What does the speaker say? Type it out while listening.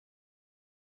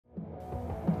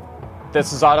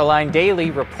This is Autoline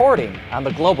Daily reporting on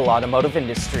the global automotive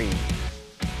industry.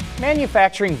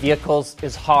 Manufacturing vehicles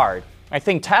is hard. I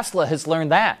think Tesla has learned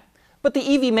that. But the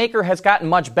EV maker has gotten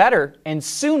much better and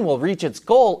soon will reach its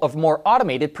goal of more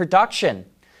automated production.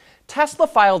 Tesla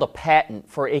filed a patent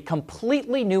for a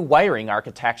completely new wiring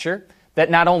architecture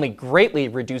that not only greatly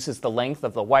reduces the length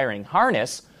of the wiring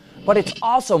harness, but it's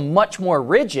also much more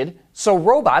rigid so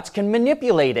robots can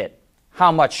manipulate it.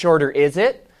 How much shorter is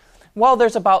it? Well,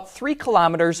 there's about 3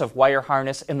 kilometers of wire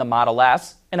harness in the Model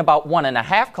S and about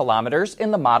 1.5 kilometers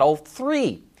in the Model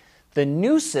 3. The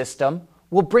new system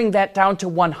will bring that down to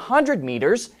 100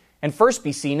 meters and first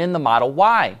be seen in the Model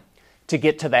Y. To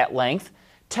get to that length,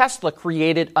 Tesla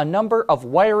created a number of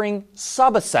wiring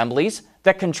subassemblies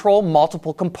that control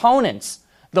multiple components.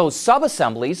 Those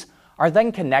subassemblies are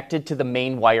then connected to the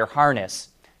main wire harness.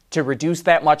 To reduce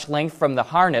that much length from the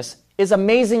harness is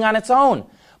amazing on its own.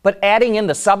 But adding in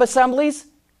the subassemblies,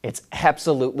 it's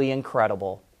absolutely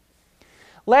incredible.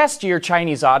 Last year,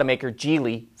 Chinese automaker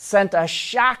Geely sent a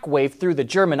shockwave through the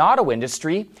German auto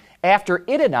industry after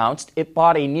it announced it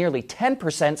bought a nearly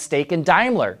 10% stake in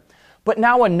Daimler. But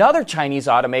now another Chinese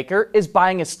automaker is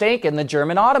buying a stake in the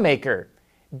German automaker.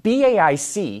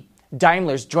 BAIC,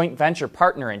 Daimler's joint venture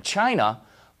partner in China,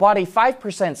 bought a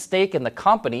 5% stake in the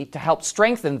company to help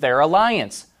strengthen their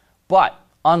alliance. But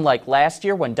unlike last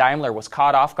year when Daimler was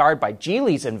caught off guard by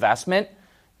Geely's investment,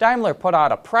 Daimler put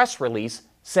out a press release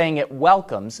saying it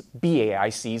welcomes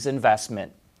BAIC's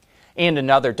investment. And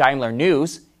in other Daimler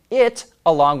news, it,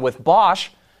 along with Bosch,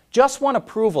 just won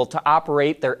approval to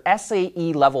operate their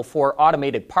SAE Level 4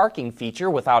 automated parking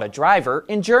feature without a driver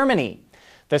in Germany.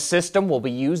 The system will be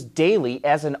used daily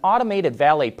as an automated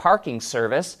valet parking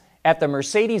service at the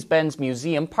Mercedes-Benz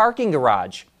Museum parking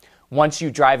garage. Once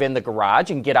you drive in the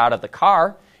garage and get out of the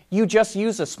car, you just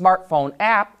use a smartphone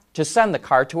app to send the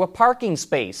car to a parking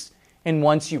space. And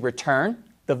once you return,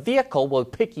 the vehicle will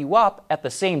pick you up at the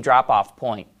same drop-off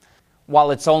point.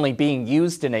 While it's only being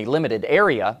used in a limited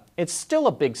area, it's still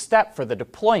a big step for the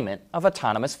deployment of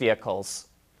autonomous vehicles.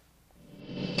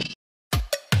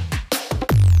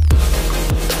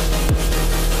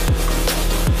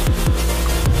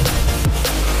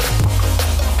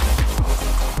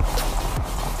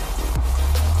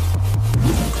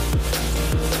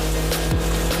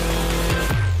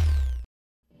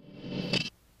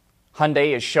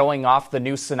 Hyundai is showing off the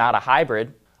new Sonata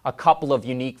Hybrid. A couple of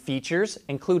unique features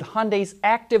include Hyundai's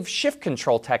active shift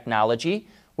control technology,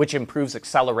 which improves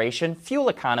acceleration, fuel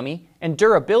economy, and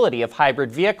durability of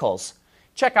hybrid vehicles.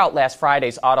 Check out last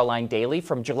Friday's Autoline Daily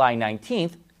from July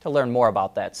 19th to learn more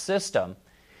about that system.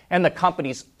 And the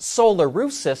company's solar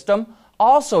roof system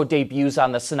also debuts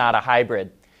on the Sonata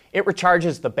Hybrid. It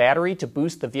recharges the battery to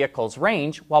boost the vehicle's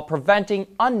range while preventing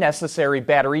unnecessary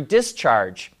battery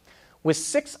discharge. With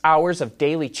 6 hours of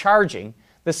daily charging,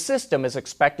 the system is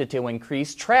expected to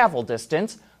increase travel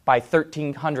distance by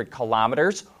 1,300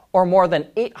 kilometers or more than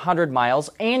 800 miles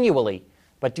annually.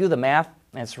 But do the math,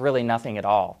 it's really nothing at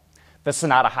all. The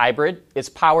Sonata Hybrid is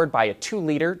powered by a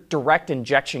 2-liter direct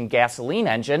injection gasoline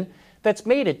engine that's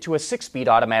mated to a 6-speed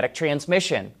automatic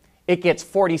transmission. It gets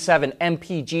 47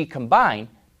 mpg combined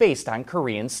based on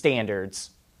Korean standards.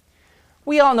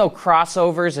 We all know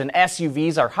crossovers and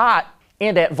SUVs are hot.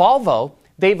 And at Volvo,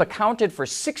 they've accounted for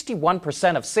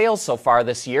 61% of sales so far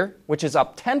this year, which is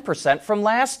up 10% from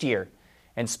last year.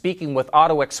 And speaking with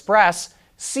Auto Express,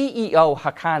 CEO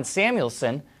Hakan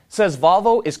Samuelson says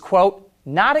Volvo is, quote,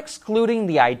 not excluding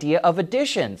the idea of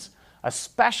additions,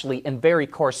 especially in very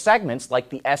core segments like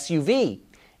the SUV.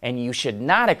 And you should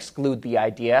not exclude the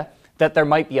idea that there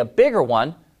might be a bigger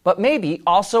one, but maybe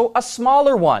also a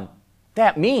smaller one.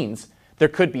 That means there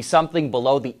could be something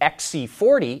below the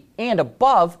XC40 and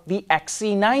above the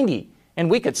XC90,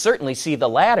 and we could certainly see the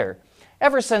latter.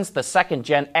 Ever since the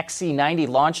second-gen XC90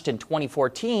 launched in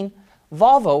 2014,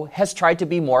 Volvo has tried to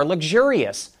be more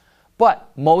luxurious.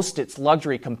 But most its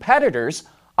luxury competitors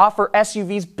offer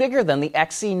SUVs bigger than the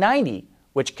XC90,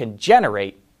 which can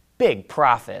generate big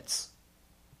profits.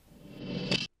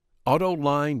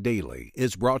 Autoline Daily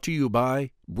is brought to you by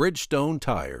Bridgestone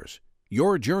Tires.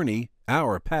 Your journey,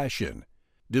 our passion.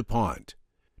 DuPont,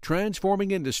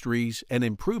 transforming industries and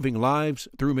improving lives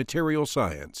through material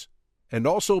science. And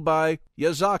also by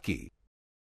Yazaki.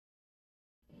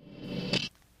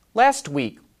 Last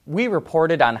week, we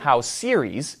reported on how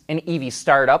Seres, an EV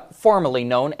startup formerly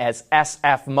known as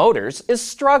SF Motors, is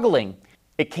struggling.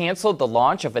 It canceled the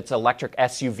launch of its electric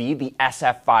SUV, the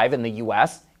SF5, in the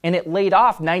U.S., and it laid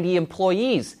off 90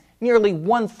 employees, nearly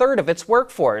 1/3 of its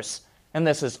workforce. And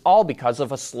this is all because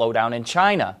of a slowdown in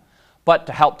China. But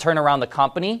to help turn around the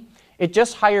company, It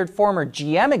just hired former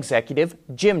GM executive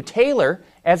Jim Taylor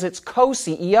as its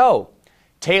co-CEO.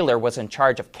 Taylor was in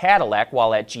charge of Cadillac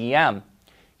while at GM.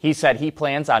 He said he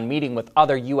plans on meeting with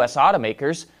other U.S.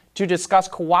 automakers to discuss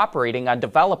cooperating on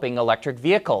developing electric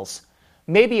vehicles.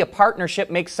 Maybe a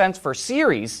partnership makes sense for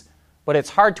Seres, but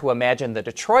it's hard to imagine the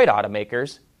Detroit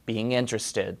automakers being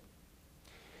interested.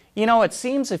 You know, it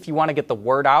seems if you want to get the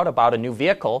word out about a new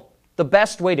vehicle, the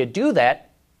best way to do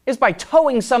that is by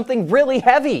towing something really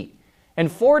heavy.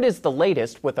 And Ford is the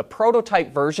latest with a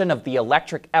prototype version of the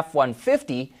electric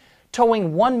F-150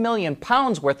 towing 1 million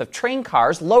pounds worth of train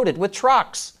cars loaded with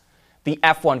trucks. The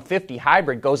F-150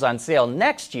 hybrid goes on sale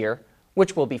next year,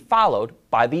 which will be followed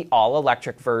by the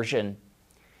all-electric version.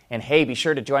 And hey, be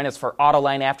sure to join us for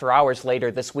Autoline After Hours later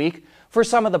this week for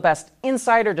some of the best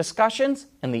insider discussions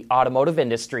in the automotive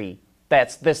industry.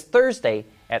 That's this Thursday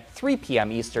at 3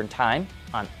 p.m. Eastern Time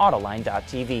on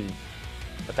Autoline.tv.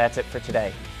 But that's it for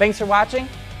today. Thanks for watching,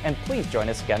 and please join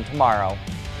us again tomorrow.